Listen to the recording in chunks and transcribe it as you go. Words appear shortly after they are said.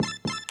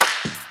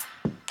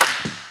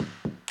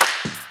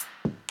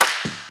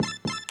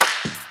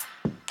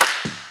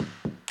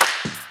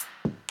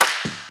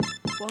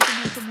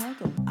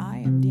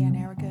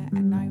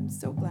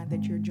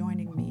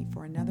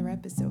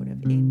episode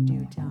of In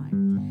Due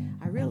Time.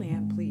 I really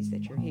am pleased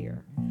that you're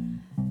here.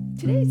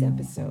 Today's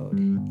episode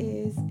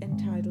is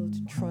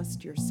entitled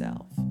Trust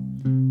Yourself.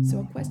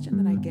 So, a question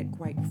that I get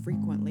quite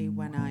frequently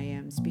when I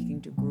am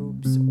speaking to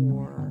groups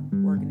or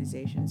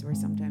organizations, or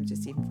sometimes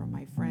just even from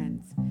my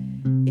friends,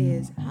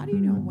 is how do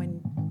you know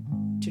when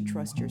to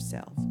trust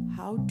yourself?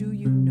 How do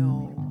you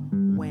know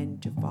when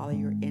to follow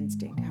your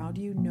instinct? How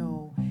do you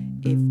know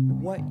if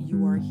what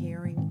you are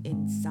hearing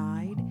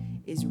inside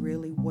is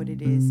really what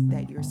it is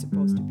that you're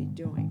supposed to be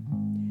doing?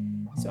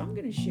 So I'm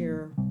going to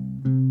share,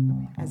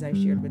 as I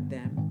shared with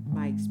them,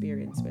 my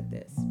experience with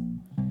this.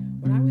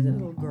 When I was a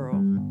little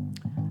girl,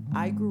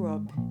 I grew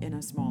up in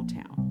a small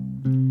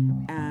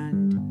town,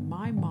 and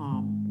my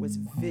mom was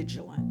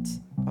vigilant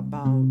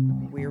about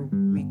where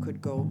we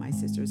could go, my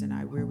sisters and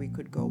I, where we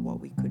could go, what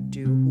we could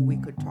do, who we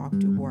could talk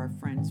to, who our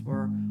friends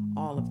were,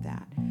 all of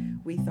that.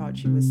 We thought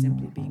she was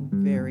simply being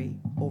very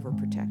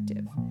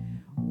overprotective.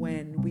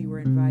 When we were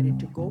invited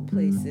to go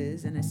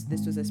places, and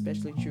this was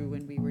especially true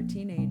when we were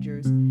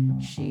teenagers,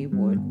 she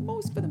would,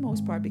 for the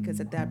most part, because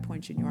at that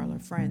point she knew all her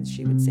friends,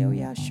 she would say, oh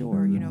yeah,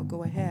 sure,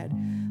 go ahead.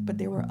 But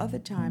there were other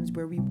times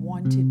where we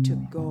wanted to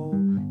go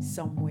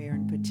somewhere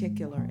in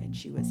particular, and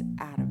she was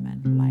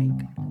adamant,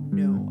 like,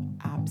 no,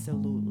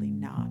 absolutely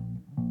not.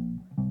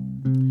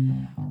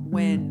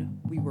 When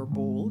we were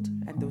bold,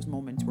 and those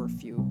moments were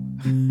few,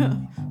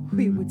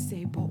 we would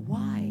say, but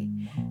why?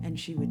 And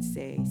she would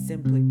say,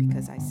 simply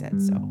because I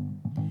said so.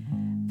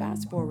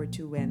 Fast forward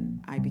to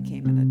when I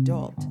became an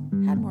adult,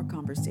 had more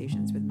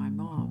conversations with my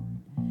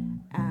mom,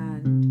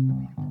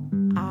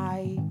 and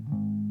I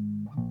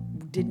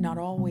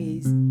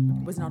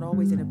was not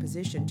always in a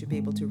position to be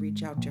able to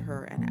reach out to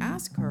her and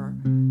ask her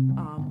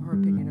her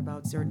opinion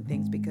about certain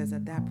things, because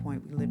at that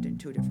point we lived in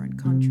two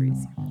different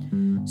countries.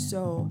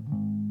 So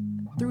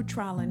through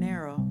trial and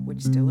error,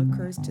 which still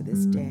occurs to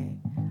this day,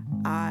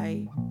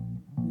 I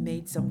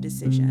made some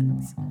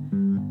decisions.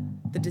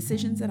 The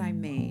decisions that I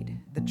made,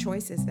 the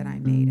choices that I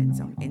made in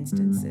some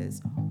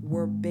instances,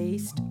 were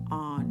based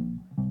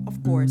on,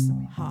 of course,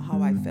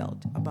 how I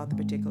felt about the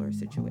particular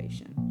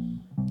situation.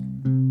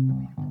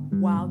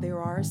 While there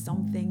are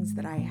some things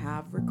that I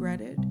have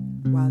regretted,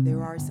 while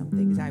there are some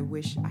things I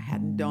wish I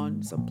hadn't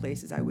done, some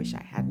places I wish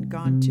I hadn't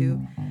gone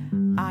to,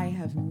 I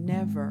have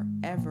never,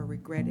 ever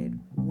regretted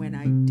when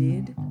I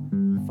did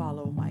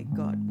follow my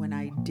gut, when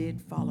I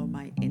did follow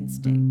my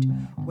instinct,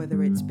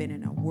 whether it's been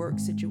in a work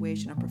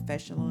situation, a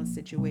professional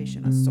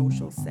situation, a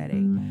social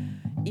setting.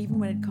 Even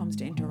when it comes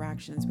to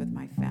interactions with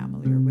my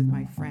family or with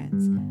my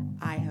friends,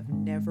 I have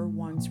never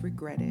once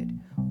regretted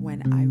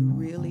when I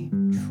really,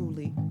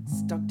 truly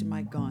stuck to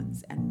my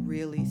guns and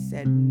really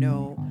said,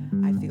 no,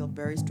 I feel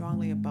very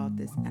strongly about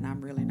this and I'm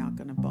really not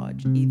going to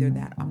budge. Either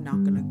that I'm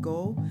not going to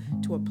go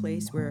to a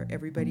place where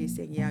everybody is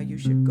saying, yeah, you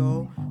should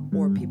go,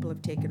 or people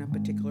have taken a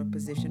particular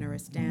position or a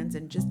stance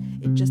and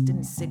it just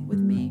didn't sit with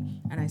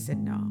me. And I said,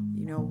 no,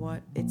 you know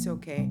what? It's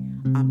okay.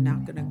 I'm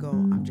not going to go.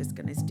 I'm just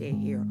going to stay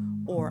here,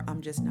 or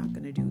I'm just not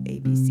going to do A,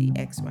 B, C,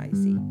 X, Y,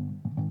 Z.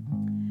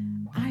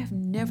 I have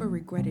never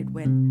regretted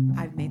when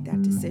I've made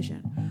that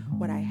decision.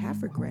 What I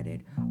have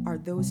regretted are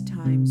those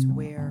times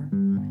where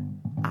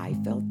I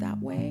felt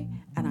that way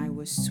and I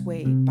was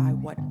swayed by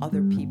what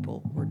other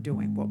people were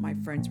doing, what my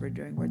friends were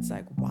doing, where it's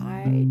like,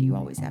 why do you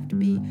always have to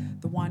be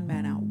the one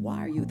man out? Why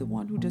are you the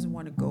one who doesn't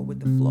want to go with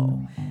the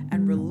flow?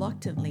 And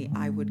reluctantly,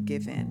 I would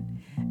give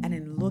in. And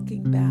in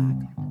looking back,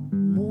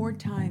 more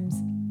times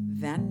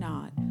than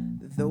not,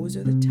 those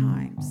are the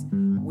times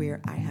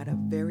where I had a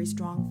very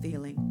strong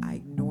feeling. I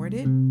ignored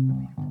it.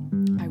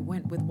 I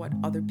went with what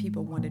other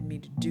people wanted me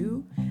to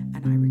do,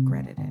 and I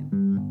regretted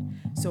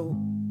it. So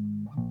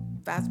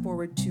fast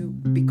forward to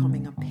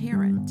becoming a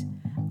parent,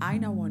 I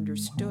now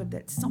understood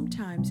that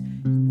sometimes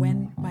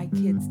when my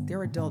kids,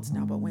 they're adults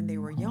now, but when they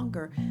were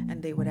younger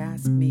and they would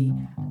ask me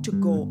to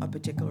go a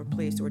particular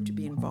place or to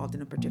be involved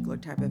in a particular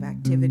type of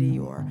activity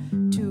or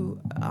to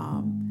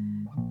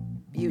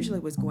usually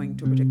was going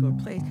to a particular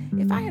place,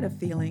 if I had a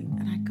feeling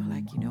and I'd go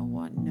like, you know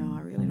what, no,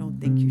 I really don't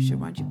think you should,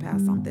 why don't you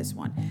pass on this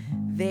one?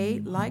 They,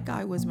 like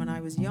I was when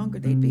I was younger,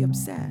 they'd be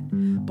upset.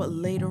 But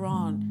later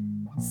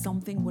on,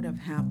 something would have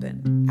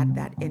happened at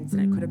that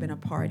incident. It could have been a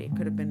party. It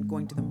could have been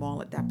going to the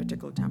mall at that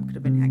particular time. It could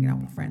have been hanging out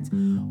with friends.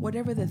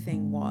 Whatever the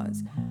thing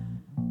was,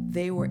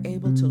 they were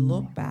able to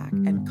look back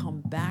and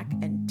come back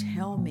and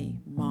tell me,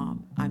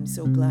 Mom, I'm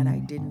so glad I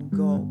didn't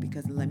go,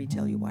 because let me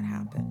tell you what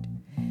happened.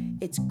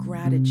 It's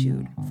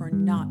gratitude for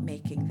not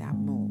making that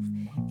move.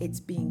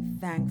 It's being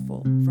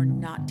thankful for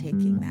not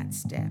taking that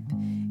step.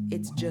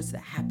 It's just a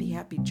happy,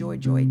 happy, joy,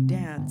 joy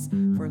dance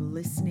for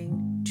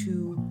listening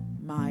to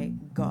my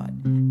gut,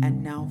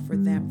 and now for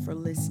them for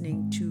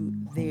listening to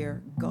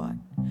their gut.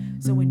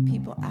 So when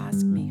people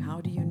ask me,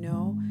 how do you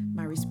know?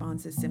 My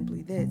response is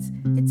simply this: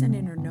 it's an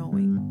inner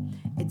knowing.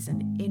 It's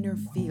an inner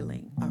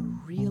feeling, a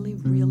really,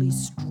 really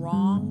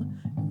strong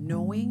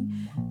knowing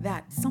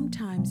that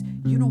sometimes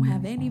you don't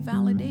have any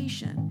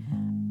validation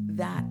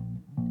that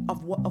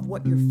of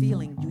what you're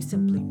feeling. You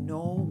simply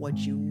know what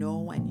you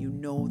know, and you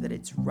know that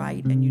it's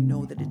right, and you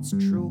know that it's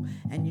true,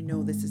 and you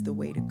know this is the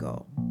way to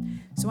go.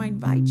 So I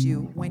invite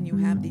you, when you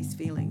have these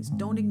feelings,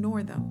 don't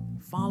ignore them,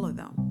 follow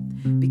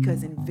them,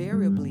 because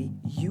invariably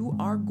you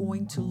are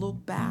going to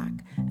look back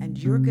and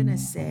you're going to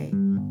say,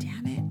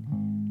 damn it,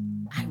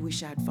 I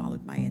wish I'd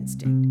followed my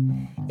instinct.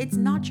 It's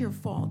not your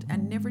fault,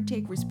 and never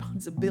take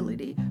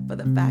responsibility for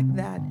the fact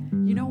that,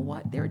 you know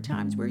what, there are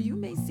times where you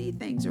may see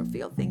things or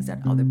feel things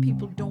that other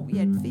people don't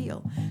yet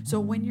feel. So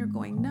when you're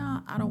going,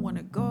 nah, I don't want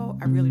to go,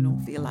 I really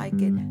don't feel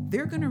like it,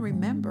 they're going to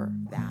remember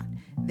that.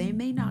 They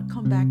may not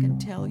come back and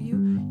tell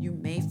you. You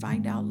may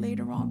find out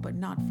later on, but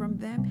not from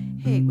them.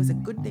 Hey, it was a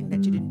good thing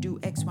that you didn't do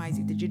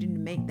XYZ, that you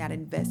didn't make that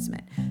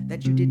investment,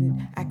 that you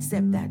didn't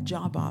accept that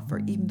job offer,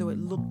 even though it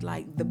looked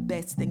like the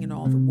best thing in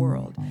all the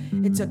world.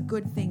 It's a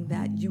good thing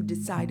that you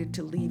decided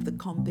to leave the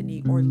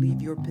company or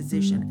leave your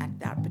position at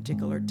that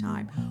particular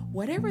time.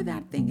 Whatever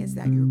that thing is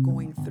that you're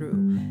going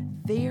through,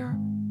 there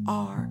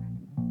are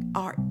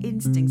our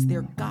instincts,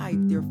 their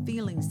guide, their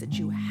feelings that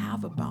you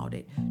have about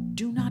it.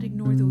 Do not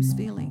ignore those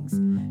feelings.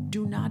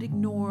 Do not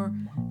ignore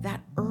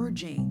that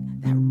urging,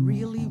 that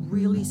really,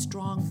 really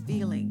strong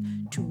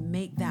feeling to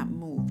make that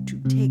move, to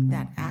take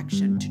that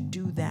action, to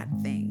do that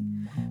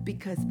thing.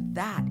 Because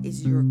that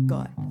is your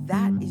gut.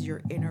 That is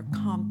your inner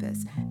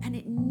compass. And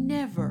it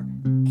never,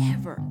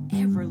 ever,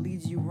 ever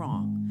leads you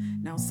wrong.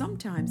 Now,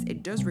 sometimes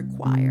it does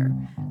require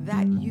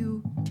that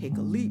you take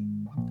a leap,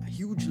 a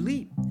huge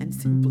leap, and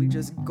simply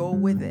just go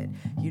with it.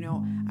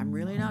 I'm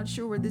really not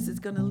sure where this is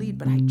going to lead,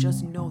 but I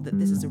just know that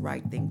this is the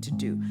right thing to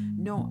do.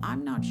 No,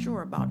 I'm not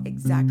sure about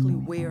exactly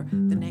where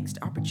the next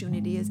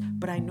opportunity is,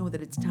 but I know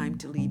that it's time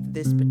to leave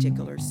this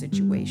particular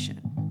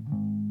situation.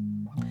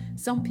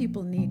 Some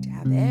people need to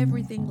have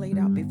everything laid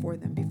out before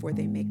them before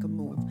they make a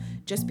move.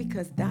 Just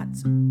because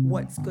that's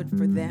what's good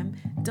for them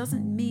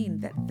doesn't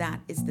mean that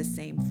that is the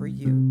same for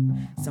you.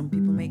 Some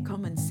people may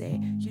come and say,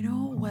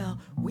 well,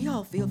 we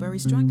all feel very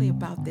strongly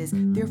about this,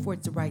 therefore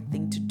it's the right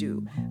thing to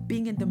do.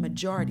 Being in the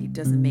majority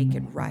doesn't make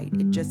it right.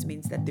 It just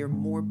means that there are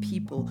more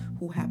people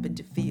who happen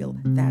to feel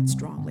that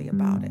strongly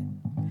about it.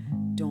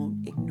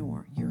 Don't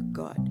ignore your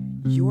gut.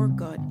 Your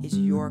gut is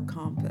your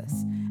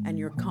compass, and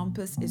your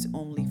compass is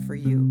only for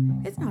you.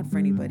 It's not for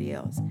anybody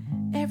else.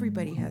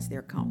 Everybody has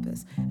their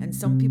compass, and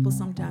some people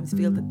sometimes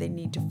feel that they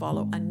need to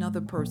follow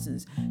another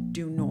person's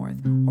due north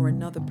or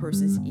another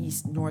person's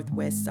east,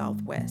 northwest,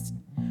 southwest.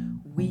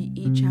 We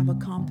each have a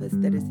compass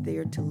that is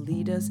there to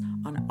lead us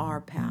on our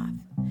path,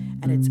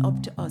 and it's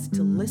up to us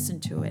to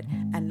listen to it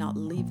and not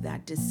leave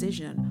that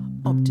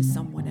decision up to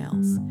someone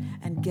else.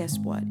 And guess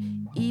what?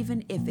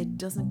 Even if it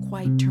doesn't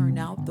quite turn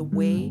out the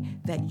way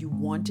that you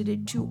wanted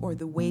it to or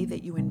the way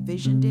that you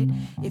envisioned it,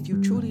 if you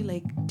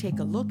truly take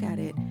a look at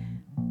it,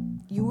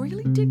 you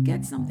really did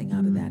get something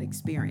out of that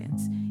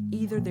experience.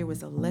 Either there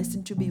was a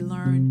lesson to be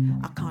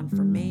learned, a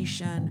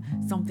confirmation,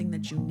 something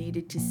that you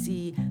needed to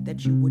see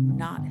that you would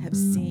not have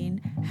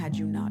seen had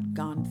you not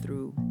gone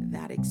through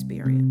that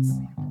experience.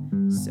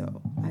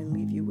 So I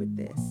leave you with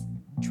this.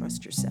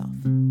 Trust yourself.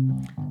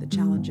 The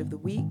challenge of the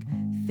week,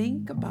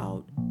 think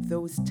about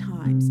those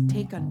times.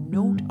 Take a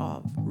note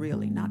of,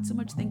 really, not so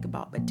much think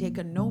about, but take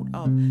a note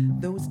of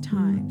those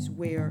times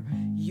where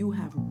you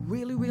have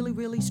really, really,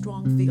 really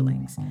strong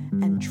feelings,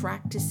 and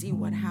track to see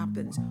what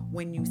happens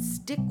when you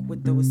stick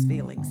with those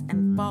feelings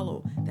and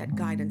follow that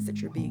guidance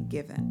that you're being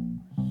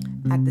given.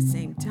 At the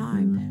same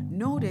time,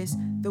 notice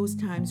those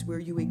times where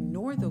you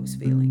ignore those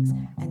feelings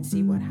and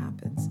see what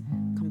happens.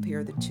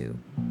 Compare the two.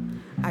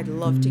 I'd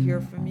love to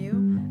hear from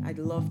you. I'd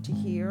love to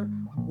hear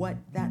what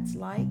that's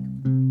like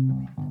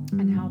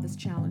and how this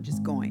challenge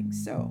is going.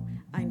 So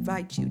I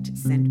invite you to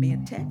send me a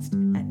text at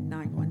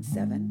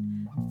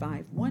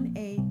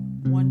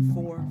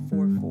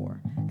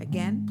 917-518-1444.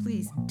 Again,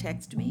 please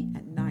text me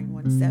at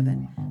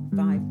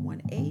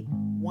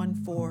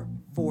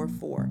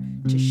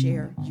 917-518-1444 to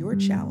share your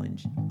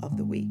challenge of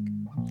the week.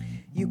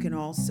 You can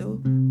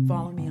also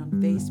follow me on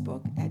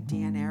Facebook at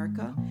Deanne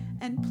Erica,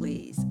 and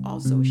please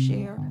also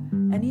share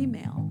an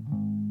email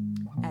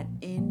at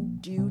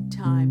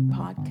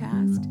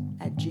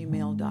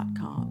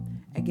induetimepodcast@gmail.com.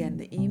 Again,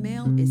 the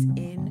email is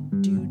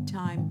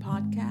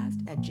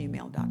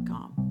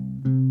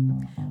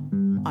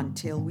induetimepodcast@gmail.com.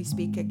 Until we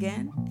speak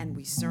again, and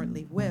we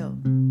certainly will,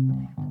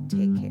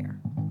 take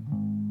care.